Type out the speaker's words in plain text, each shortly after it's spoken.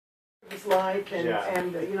was like, and, Yeah.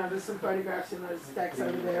 and you know, there's some photographs in those stacks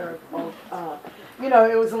over there of you know,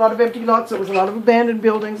 it was a lot of empty lots, it was a lot of abandoned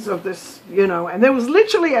buildings of this, you know, and there was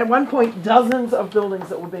literally at one point dozens of buildings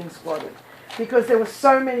that were being squatted because there were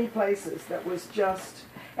so many places that was just,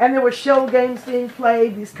 and there were shell games being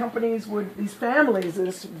played. These companies would, these families,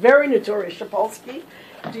 this very notorious Sapolsky.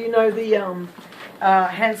 Do you know the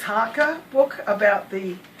Hans Harker book about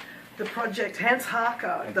the project? Hans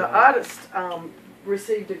Harker, the artist,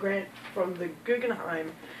 received a grant from the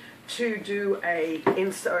Guggenheim to do a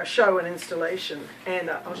show, an installation, and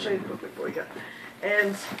I'll show you the book before we go.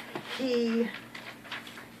 And he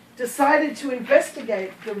decided to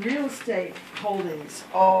investigate the real estate holdings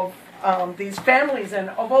of these families and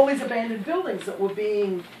of all these abandoned buildings that were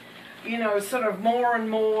being, you know, sort of more and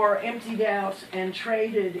more emptied out and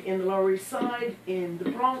traded in the Lower East Side, in the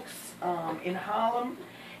Bronx, in Harlem.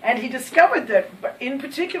 And he discovered that, in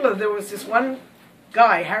particular, there was this one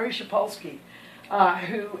guy, Harry Sapolsky,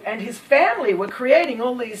 who and his family were creating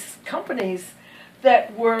all these companies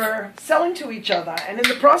that were selling to each other. And in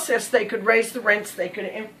the process, they could raise the rents, they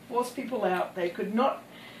could force people out, they could not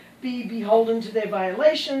be beholden to their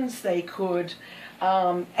violations, they could,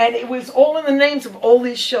 and it was all in the names of all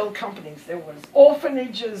these shell companies. There was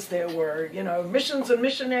orphanages, there were, you know, missions and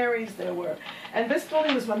missionaries, there were, and this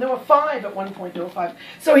building was one, there were 5 at one point, there were 5.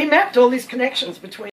 So he mapped all these connections between